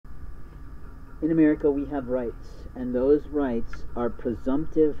In America, we have rights, and those rights are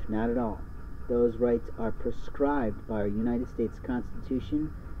presumptive, not at all. Those rights are prescribed by our United States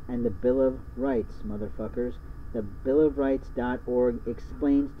Constitution and the Bill of Rights, motherfuckers. The BillOfRights.org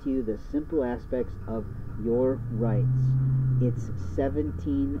explains to you the simple aspects of your rights. It's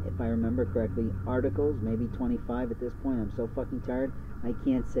 17, if I remember correctly, articles, maybe 25 at this point. I'm so fucking tired, I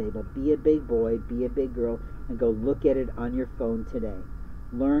can't say. But be a big boy, be a big girl, and go look at it on your phone today.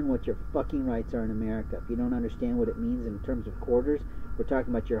 Learn what your fucking rights are in America. If you don't understand what it means in terms of quarters, we're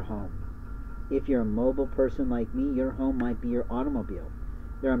talking about your home. If you're a mobile person like me, your home might be your automobile.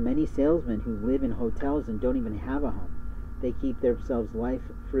 There are many salesmen who live in hotels and don't even have a home. They keep themselves life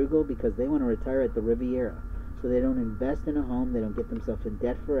frugal because they want to retire at the Riviera. So they don't invest in a home, they don't get themselves in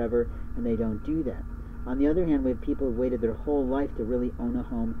debt forever, and they don't do that. On the other hand, we have people who waited their whole life to really own a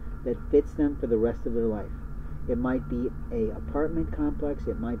home that fits them for the rest of their life. It might be an apartment complex,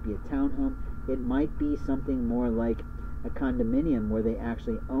 it might be a townhome, it might be something more like a condominium where they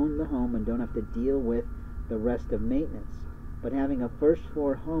actually own the home and don't have to deal with the rest of maintenance. But having a first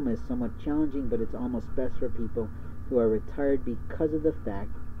floor home is somewhat challenging, but it's almost best for people who are retired because of the fact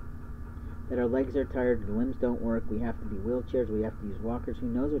that our legs are tired, our limbs don't work, we have to be wheelchairs, we have to use walkers. Who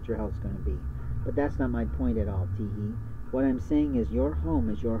knows what your health's going to be? But that's not my point at all, tee-hee. What I'm saying is your home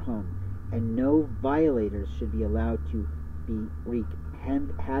is your home, and no violators should be allowed to wreak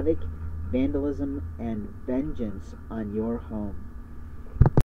havoc, vandalism, and vengeance on your home.